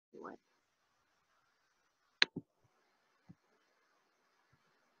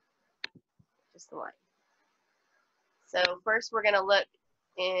line. So first we're going to look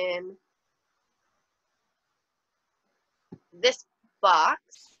in this box.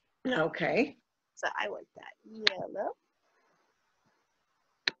 Okay. So I want that yellow.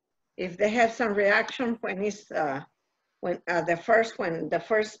 If they have some reaction when it's the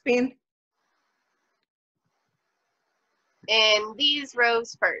first spin. And these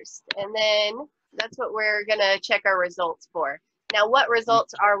rows first, and then that's what we're going to check our results for. Now, what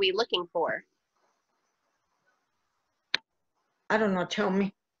results are we looking for? I don't know, tell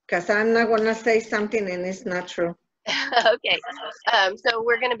me, because I'm not going to say something and it's not true. Okay, so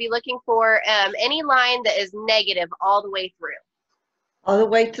we're going to be looking for any line that is negative all the way through. All the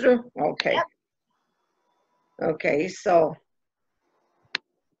way through? Okay. Yep. Okay, so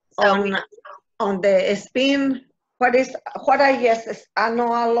on the spin, what I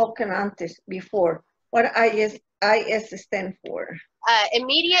know I looked antes before. What IS stand for?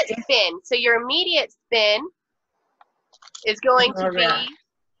 Immediate spin. So your immediate spin is going to be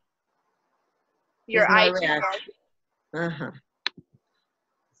your IG. Uh-huh.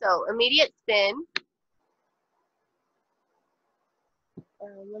 So immediate spin.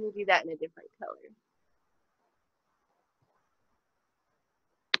 Let me do that in a different color.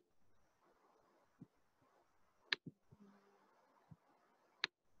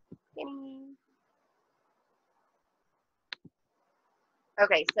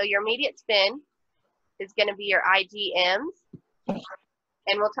 Okay, so your immediate spin is going to be your IgMs,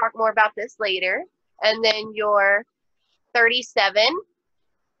 and we'll talk more about this later. And then your 37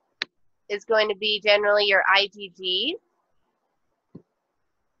 is going to be generally your IgG.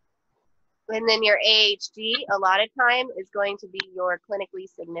 And then your AHG, a lot of time, is going to be your clinically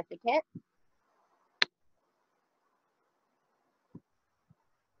significant.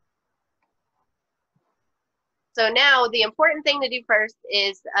 So now the important thing to do first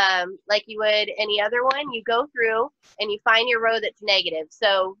is, like you would any other one, you go through and you find your row that's negative.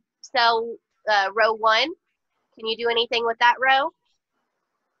 So cell row 1, can you do anything with that row?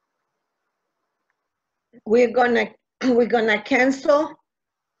 We're gonna cancel.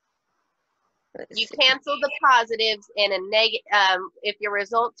 You cancel the positives in a negative if your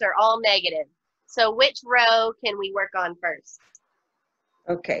results are all negative. So which row can we work on first?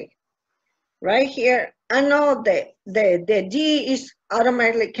 Okay. Right here, I know the D is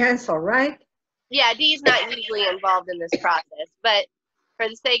automatically canceled, right? Yeah, D is not usually involved in this process, but for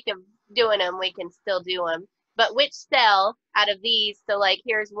the sake of doing them, we can still do them. But which cell out of these, so like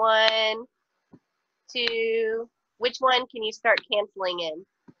here's 1, 2, which one can you start canceling in?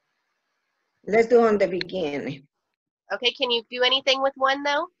 Let's do on the beginning. Okay, can you do anything with 1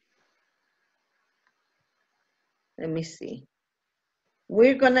 though? Let me see.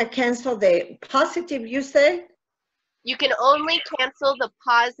 We're gonna cancel the positive, you said? You can only cancel the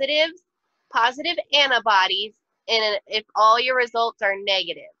positive antibodies if all your results are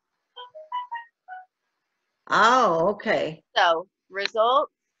negative. Oh, okay. So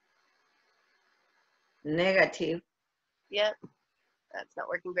results. Negative. Yep, that's not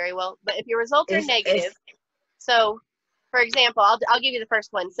working very well. But if your results are negative, so for example, I'll give you the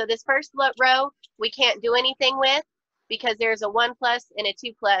first one. So this first row we can't do anything with because there's a 1+ and a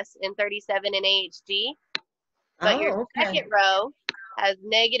 2+ in 37 and AHG. But your second row has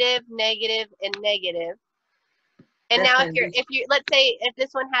negative, negative, and negative. And now if you let's say if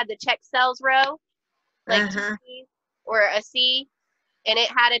this one had the check cells row, like 2C or a C, and it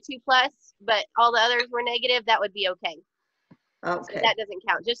had a 2+, but all the others were negative, that would be okay. Okay. So that doesn't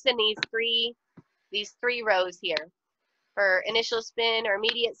count. Just in these three rows here for initial spin or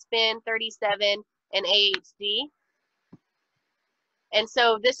immediate spin, 37, and AHD. And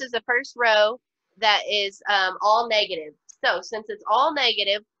so this is the first row that is all negative. So since it's all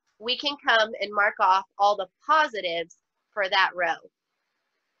negative, we can come and mark off all the positives for that row.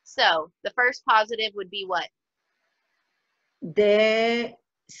 So the first positive would be what? The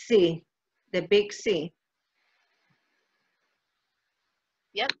C, the big C.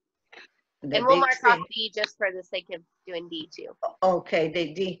 Yep. And we'll mark off D just for the sake of doing D too. Okay,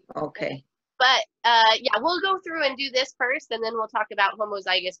 the D, okay. But yeah, we'll go through and do this first, and then we'll talk about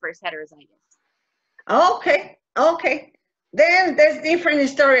homozygous versus heterozygous. Okay, okay. Then there's different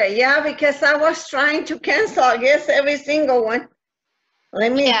story. Yeah, because I was trying to cancel, I guess, every single one.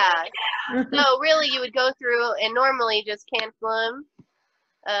 Let me. Yeah. So really, you would go through and normally just cancel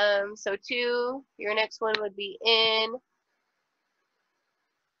them. So 2, your next one would be N.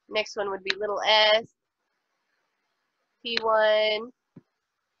 Next one would be little s. P1.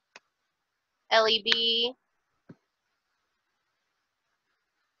 LEB.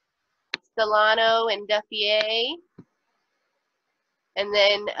 Solano and Duffier. and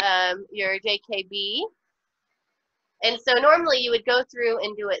then your JKB. And so normally you would go through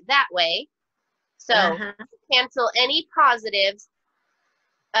and do it that way. So cancel any positives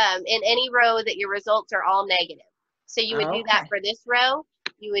in any row that your results are all negative. So you would do that for this row.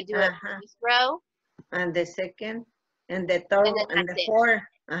 You would do it for this row. And the second, and the third, and the fourth,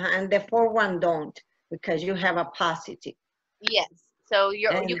 and the fourth one don't, because you have a positive. Yes. So you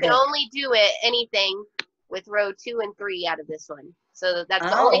can only do it anything with row 2 and 3 out of this one. So that's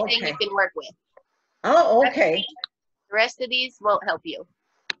the only thing you can work with. Oh, okay. The rest of these won't help you.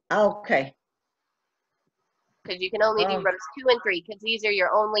 Okay. Because you can only do rows 2 and 3, because these are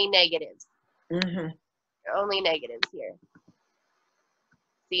your only negatives. Your only negatives here.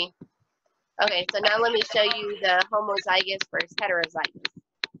 See? Okay, so now let me show you the homozygous versus heterozygous.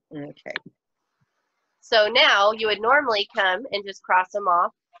 Okay. So now you would normally come and just cross them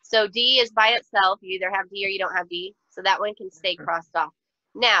off. So D is by itself. You either have D or you don't have D. So that one can stay crossed off.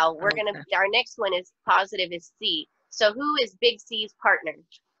 Now we're going to, our next one is positive is C. So who is big C's partner?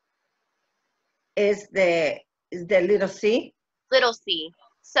 Is the little c? Little c.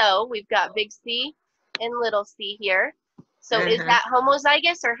 So we've got big C and little c here. So is that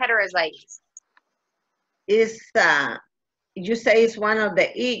homozygous or heterozygous? Is you say it's one of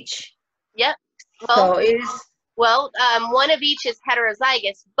the each. Yep. Well, so it's one of each is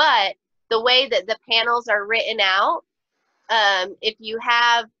heterozygous, but the way that the panels are written out, if you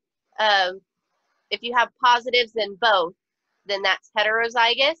have positives in both, then that's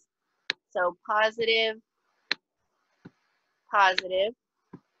heterozygous. So positive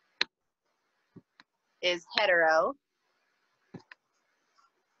is hetero.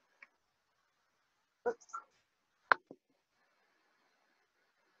 Oops.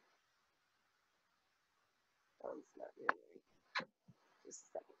 Oh, it's not really. Just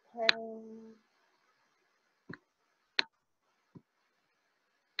a second.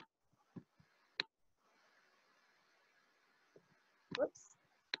 Whoops.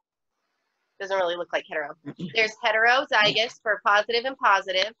 Doesn't really look like hetero. There's heterozygous for positive and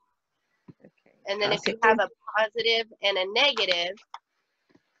positive. Okay. And then if you have a positive and a negative,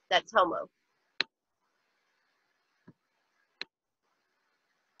 that's homo.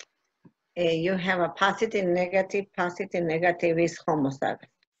 You have a positive, negative is homozygous.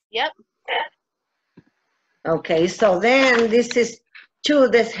 Yep. Okay, so then this is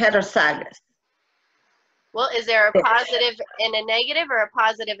this heterozygous. Well, is there a positive and a negative or a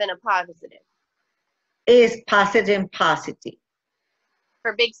positive and a positive? Is positive.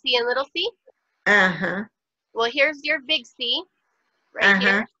 For big C and little c? Well, here's your big C right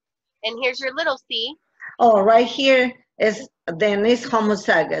here. And here's your little c. Oh, right here is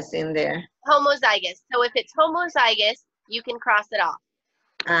homozygous in there. Homozygous. So if it's homozygous, you can cross it off.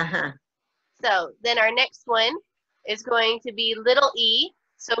 So then our next one is going to be little e.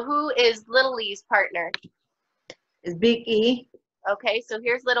 So who is little e's partner? It's big E. Okay, so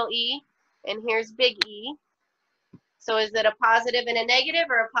here's little e, and here's big E. So is it a positive and a negative,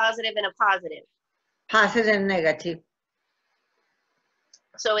 or a positive and a positive? Positive and negative.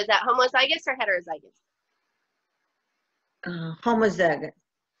 So is that homozygous or heterozygous? Homozygous.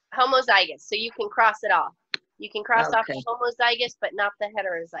 Homozygous, so you can cross it off. You can cross off the homozygous, but not the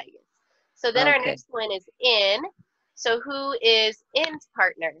heterozygous. So then our next one is N. So who is N's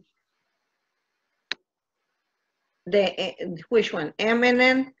partner? Which one? M and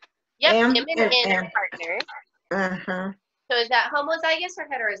N? Yep, M and N are partners. So is that homozygous or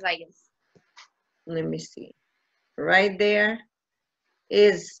heterozygous? Let me see. Right there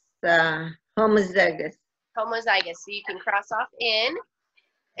is homozygous. Homozygous, so you can cross off N.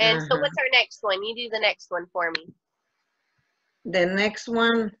 And so what's our next one? You do the next one for me. The next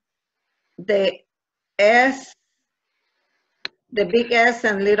one, the S, the big S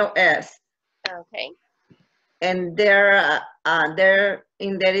and little s. Okay. And there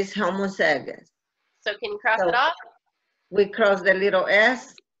is homozygous. So can you cross it off? We cross the little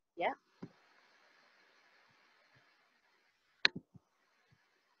s. Yeah.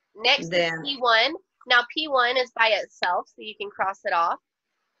 Next is P1. Now P1 is by itself, so you can cross it off.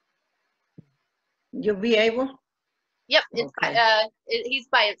 You'll be able? Yep, it's he's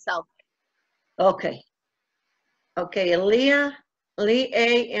by itself. Okay. Okay, Leah, Lee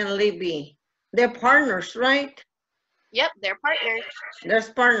A, and Lee B. They're partners, right? Yep, they're partners. They're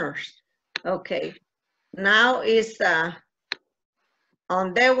partners. Okay. Now is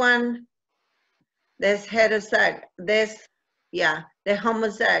on that one, there's heterozygous. The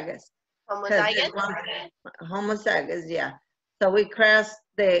homozygous. Homozygous? Homozygous, yeah. So we cross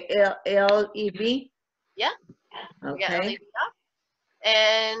the LEB. Yep. Okay.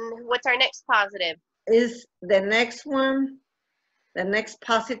 And what's our next positive? Is the next one The next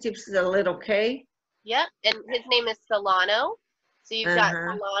positive is a little K. Yep, and his name is Solano. So you've got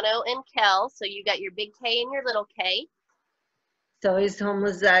Solano and Kel. So you got your big K and your little K. So it's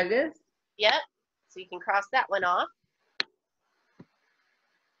homozygous. Yep. So you can cross that one off.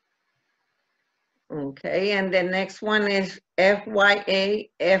 Okay, and the next one is FYA,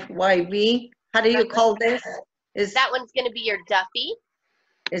 FYB. How do you call this? That one's going to be your Duffy.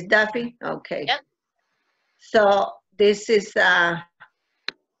 Is Duffy? Okay. Yep. So this is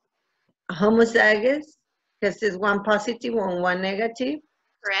homozygous because it's one positive and one negative.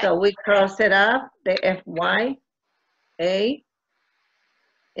 Correct. So we cross it up, the FYA.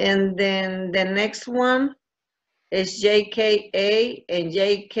 And then the next one is JKA and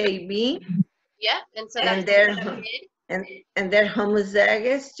JKB. Yep, and so that's and they're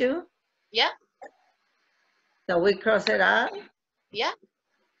homozygous too. Yep. So we cross it out. Yep.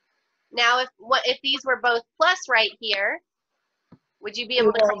 Now, if these were both plus right here, would you be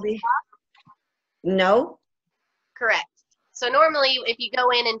able to cross it off? No. Correct. So normally, if you go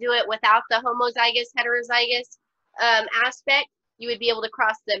in and do it without the homozygous, heterozygous aspect, you would be able to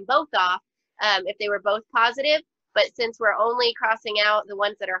cross them both off if they were both positive. But since we're only crossing out the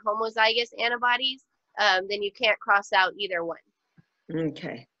ones that are homozygous antibodies, then you can't cross out either one.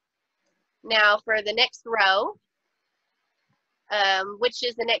 Okay. Now for the next row, which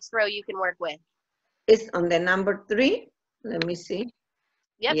is the next row you can work with? It's on the number 3. Let me see.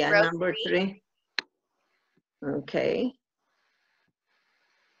 Yep. Yeah, number 3. Okay.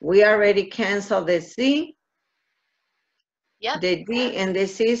 We already canceled the C. Yep. The D and the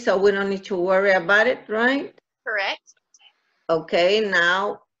C, so we don't need to worry about it, right? Correct. Okay,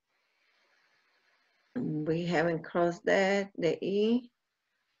 now we haven't crossed that, the E.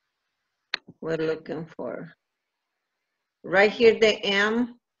 We're looking for right here the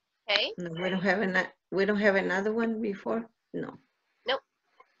M. Okay. We don't have another one before? No. Nope.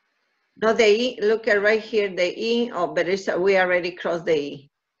 No, the E, look at right here, the E. Oh, but we already crossed the E.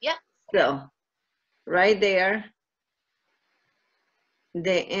 Yep. So right there,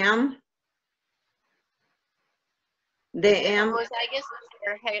 the M. The M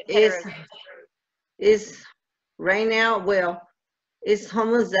is right now, well, it's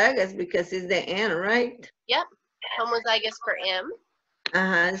homozygous because it's the N, right? Yep. Homozygous for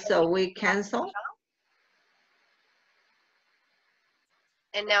M. So we cancel.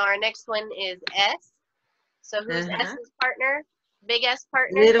 And now our next one is S. So who's S's partner? Big S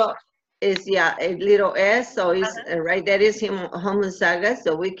partner? Little is, yeah, a little S. So it's right there is homozygous.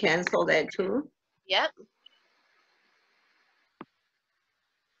 So we cancel that too. Yep.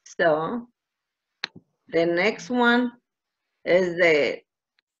 So the next one is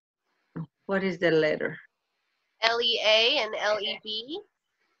what is the letter? LEA and LEB.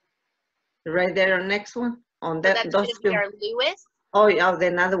 Right there on next one. On that, that's going to be our Lewis. Oh, yeah, the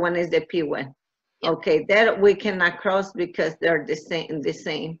another one is the P one. Yep. Okay, that we cannot cross because they're the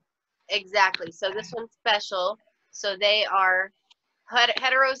same. Exactly. So this one's special. So they are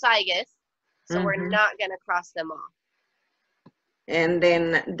heterozygous. So we're not going to cross them off. And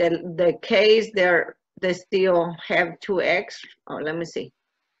then the K's, they still have 2X. Oh, let me see.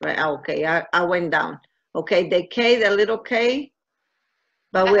 Right. Okay, I went down. Okay, the K, the little K,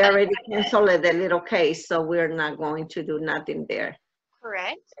 but we already canceled the little K, so we're not going to do nothing there.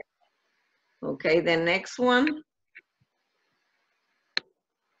 Correct. Okay, the next one,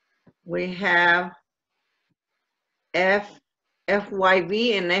 we have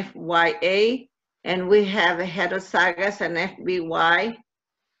FYB and FYA, and we have a heterozygous and FBYB,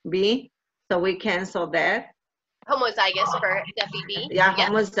 so we cancel that. Homozygous for FBB. Yeah, yep.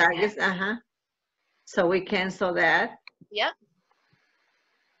 Homozygous, So we cancel that. Yep.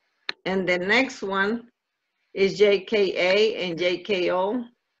 And the next one is JKA and JKO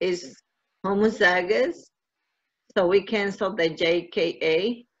is homozygous. So we cancel the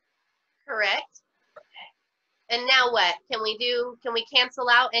JKA. Correct. And now what? Can we cancel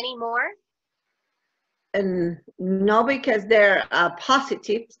out any more? And no, because they're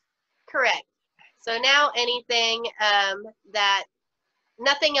positives. Correct. So now anything that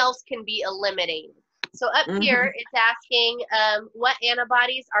nothing else can be eliminated. So up here, it's asking what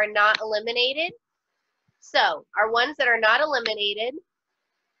antibodies are not eliminated. So our ones that are not eliminated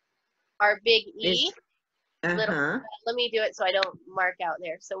are big E. Let me do it so I don't mark out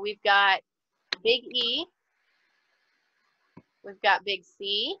there. So we've got big E. We've got big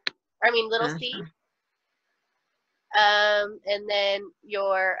C. Little c. And then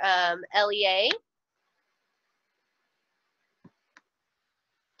your LEA.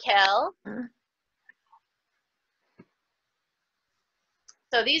 Kel.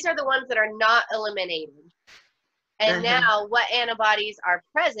 So these are the ones that are not eliminated. And now what antibodies are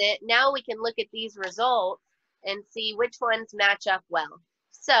present, now we can look at these results and see which ones match up well.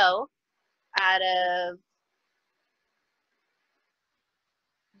 So out of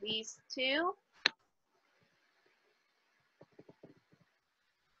these two,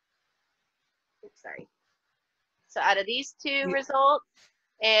 oops, sorry. So out of these two results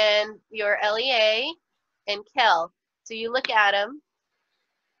and your LEA and KEL, so you look at them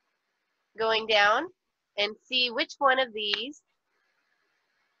going down and see which one of these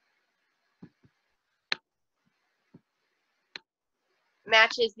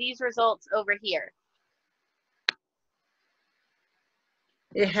matches these results over here.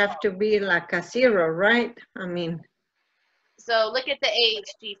 It have to be like a 0, right? I mean. So look at the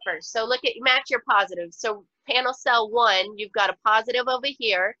AHG first. So look at, match your positives. So panel cell 1, you've got a positive over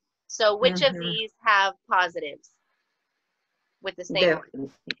here. So which of these have positives with the same one?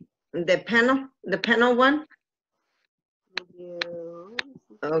 The panel one?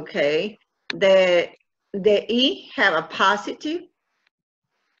 Okay. The E have a positive?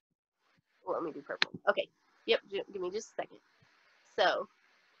 Well, let me do purple. Okay. Yep, give me just a second. So,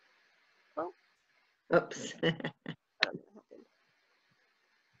 oh. Oops.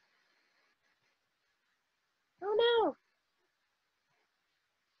 Oh no.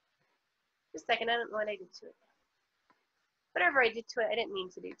 Just a second, I don't know what I did to it. Whatever I did to it, I didn't mean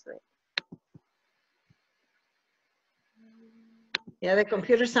to do to it. Yeah, the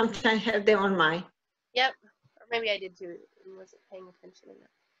computer sometimes have their own mind. Yep, or maybe I did too and wasn't paying attention enough.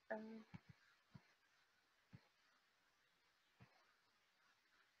 Dang it.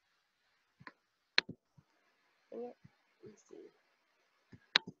 Let me see.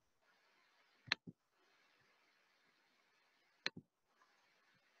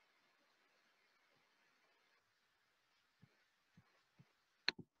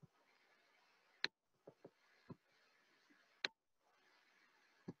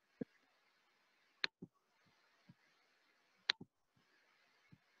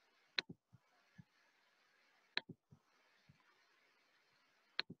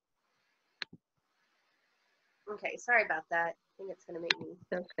 Okay, sorry about that. I think it's going to make me.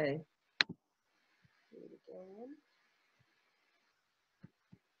 Okay. Do it again.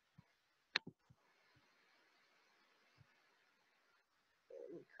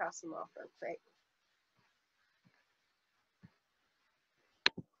 Let me cross them off real quick.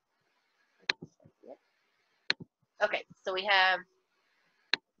 Okay, so we have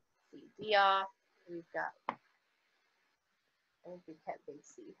D off. We've got, I think we kept big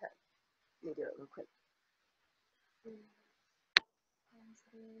C. Let me do it real quick.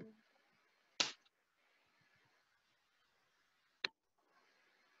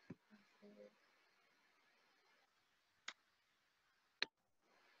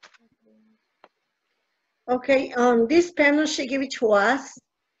 Okay, on this panel she gave it to us.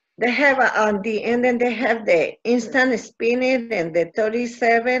 They have on the end, and they have the instant spinning and the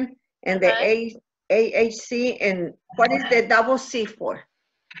 37 and the AHC. And what is the double C for?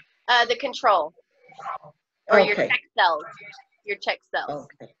 The control, or your check cells. Your check cells.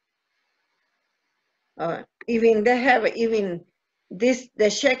 Okay. Even they have this. The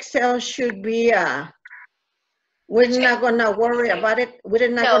check cell should be. We're not gonna worry about it. We're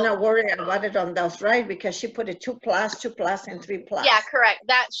not gonna worry about it on those, right? Because she put a 2+, 2+, and 3+. Yeah, correct.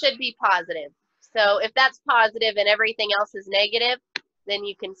 That should be positive. So if that's positive and everything else is negative, then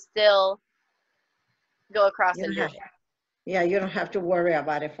you can still go across and do it. Yeah, you don't have to worry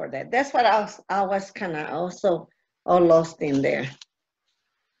about it for that. That's what I was kind of also all lost in there.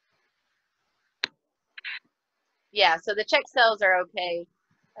 Yeah, so the check cells are okay.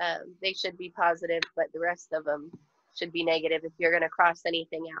 They should be positive, but the rest of them should be negative if you're going to cross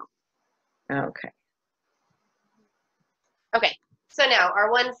anything out. Okay. Okay, so now our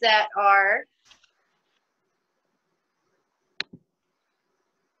ones that are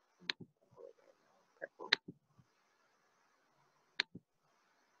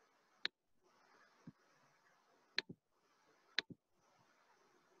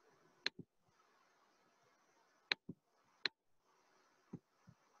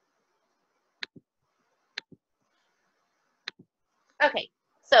okay,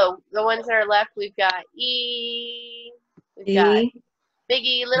 so the ones that are left, we've got E, we've got big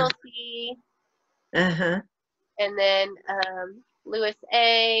E, little c, and then Lewis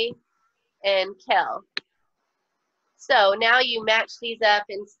A, and KEL. So now you match these up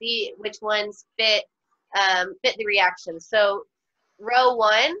and see which ones fit the reaction. So row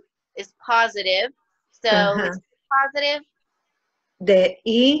 1 is positive. So which is positive? The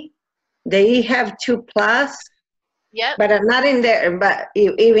E have 2+. Yep. But not in there. But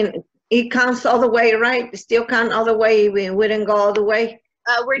even it counts all the way, right? It still count all the way. We didn't go all the way.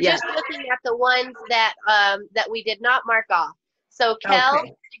 We're just looking at the ones that that we did not mark off. So Kel,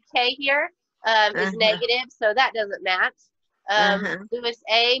 K here is negative, so that doesn't match. Lewis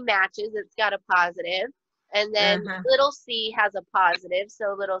A matches, it's got a positive. And then little c has a positive,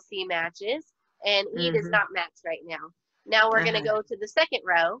 so little c matches. And E does not match right now. Now we're going to go to the second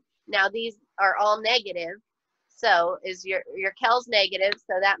row. Now these are all negative. So is your Kel's negative,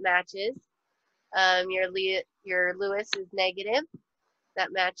 so that matches. Your Lewis is negative.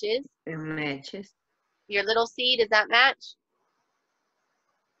 That matches. It matches. Your little c, does that match?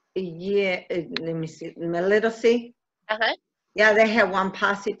 Yeah, let me see. My little c? Uh-huh. Yeah, they have one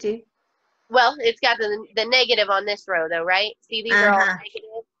positive. Well, it's got the negative on this row, though, right? See, these are all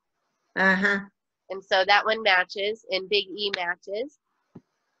negative. And so that one matches, and big E matches.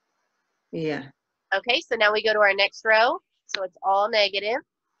 Yeah. Okay, so now we go to our next row. So it's all negative.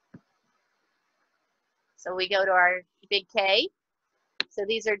 So we go to our big K. So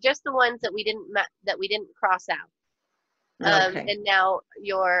these are just the ones that we didn't cross out. And now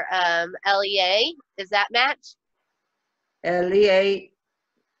your LEA, does that match? LEA,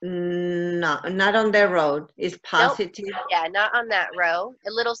 no, not on that row. It's positive. Nope. Yeah, not on that row.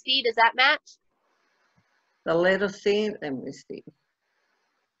 A little c, does that match? The little c, let me see.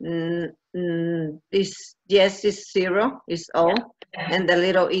 This, yes, is 0, is O. Yeah. And the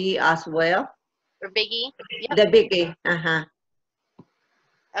little e as well. Or big E? Yep. The big E,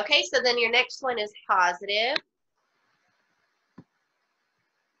 Okay, so then your next one is positive.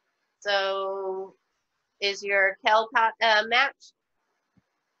 So is your Kel match?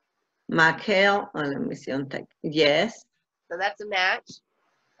 My Kel, let me see on tech. Yes. So that's a match.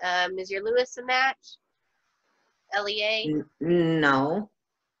 Is your Lewis a match? LEA? No.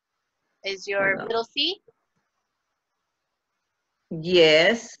 Is your little c?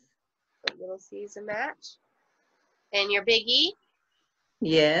 Yes. So little c is a match. And your big E?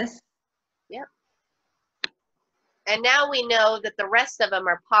 Yes. Yep. And now we know that the rest of them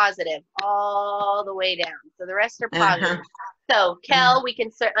are positive all the way down. So the rest are positive. So Kel, we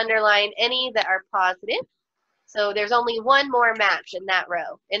can underline any that are positive. So there's only one more match in that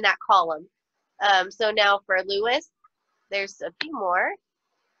row, in that column. So now for Lewis, there's a few more.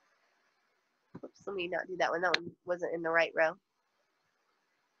 Oops, let me not do that one. That one wasn't in the right row.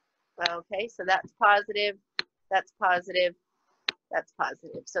 Okay, so that's positive, that's positive, that's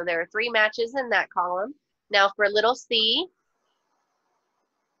positive. So there are 3 matches in that column. Now for little c,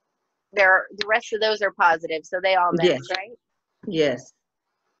 the rest of those are positive, so they all match, right? Yes.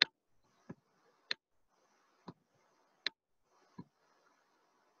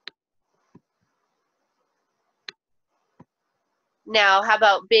 Now, how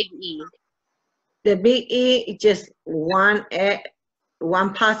about big E? The big E is just one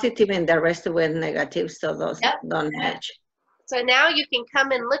positive and the rest were negative, so those don't match. So now you can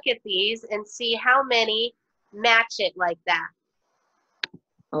come and look at these and see how many match it like that.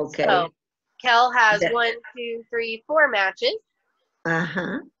 Okay. So Kel has 1, 2, 3, 4 matches. We've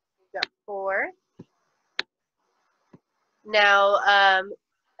got 4. Now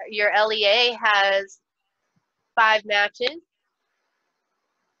your LEA has 5 matches.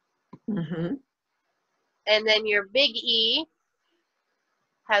 And then your big E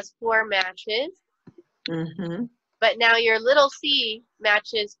has 4 matches. But now your little c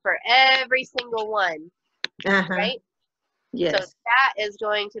matches for every single one, right? Yes. So that is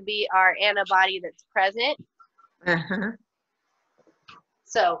going to be our antibody that's present.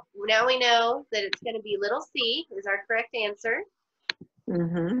 So now we know that it's going to be little c is our correct answer.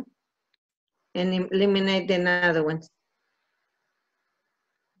 And eliminate the other ones.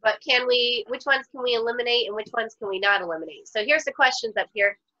 But which ones can we eliminate and which ones can we not eliminate? So here's the questions up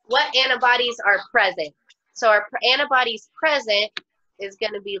here. What antibodies are present? So our antibodies present is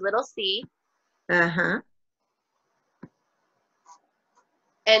going to be little c. And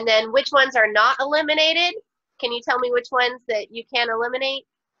then which ones are not eliminated? Can you tell me which ones that you can eliminate?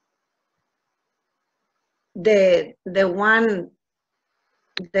 The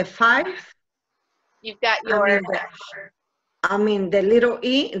 5. You've got your... I mean the little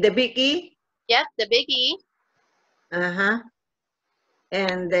e, the big E. Yep, the big E. And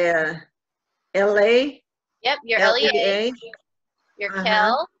the LA. Yep, your LEA. Your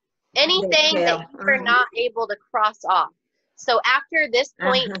Kel. Anything that you're not able to cross off. So after this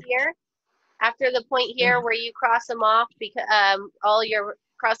point here, after the point here where you cross them off, because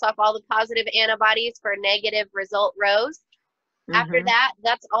cross off all the positive antibodies for negative result rows. After that,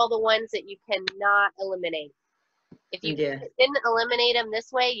 that's all the ones that you cannot eliminate. If you didn't eliminate them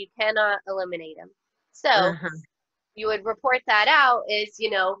this way, you cannot eliminate them. So you would report that out is, you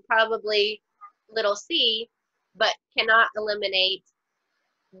know, probably little c, but cannot eliminate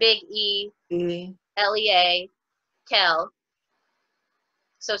big E, LEA, KEL.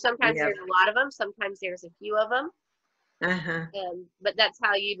 So sometimes Yep. there's a lot of them, sometimes there's a few of them. But that's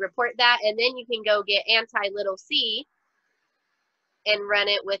how you'd report that. And then you can go get anti-little c and run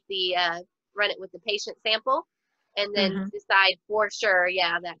it with the patient sample, and then decide for sure,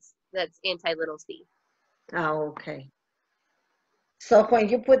 yeah, that's anti-little c. Oh, okay. So when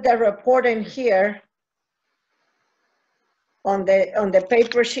you put the report in here on the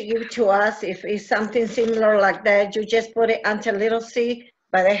paper she give to us, if it's something similar like that, you just put it anti-little c,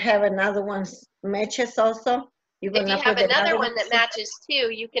 but they have another one matches also. You're If you gonna have put another one that matches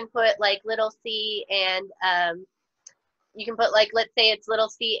too, you can put like little c and you can put, like, let's say it's little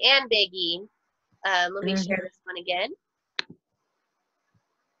c and big E. Let me share this one again.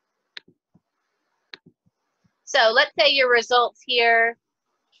 So let's say your results here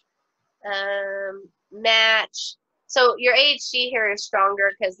match. So your AHG here is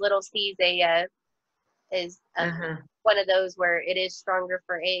stronger because little c is one of those where it is stronger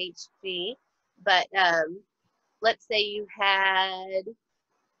for AHG. But let's say you had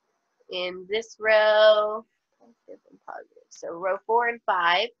in this row, so row 4 and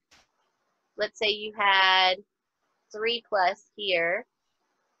 5, let's say you had 3+ here.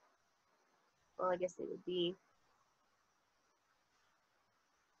 Well, I guess it would be,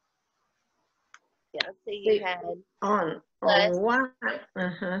 yeah, let's say you had on one,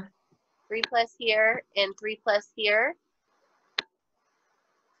 3+ here and 3+ here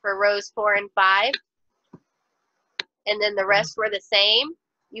for rows 4 and 5, and then the rest were the same.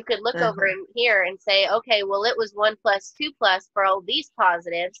 You could look over in here and say, okay, well, it was 1+, 2+ for all these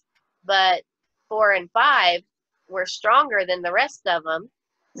positives, but 4 and 5 were stronger than the rest of them.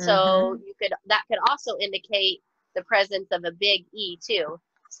 So that could also indicate the presence of a big E too.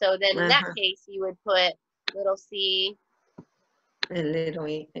 So then in that case, you would put little c, a little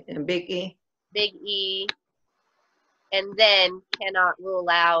e, and big E, and then cannot rule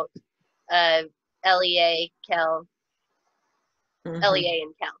out LEA, KEL, LEA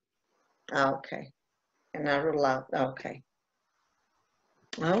and KEL. Okay, and I rule out. Okay.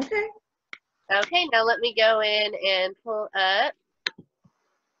 Okay. Okay, now let me go in and pull up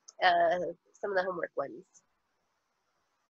some of the homework ones.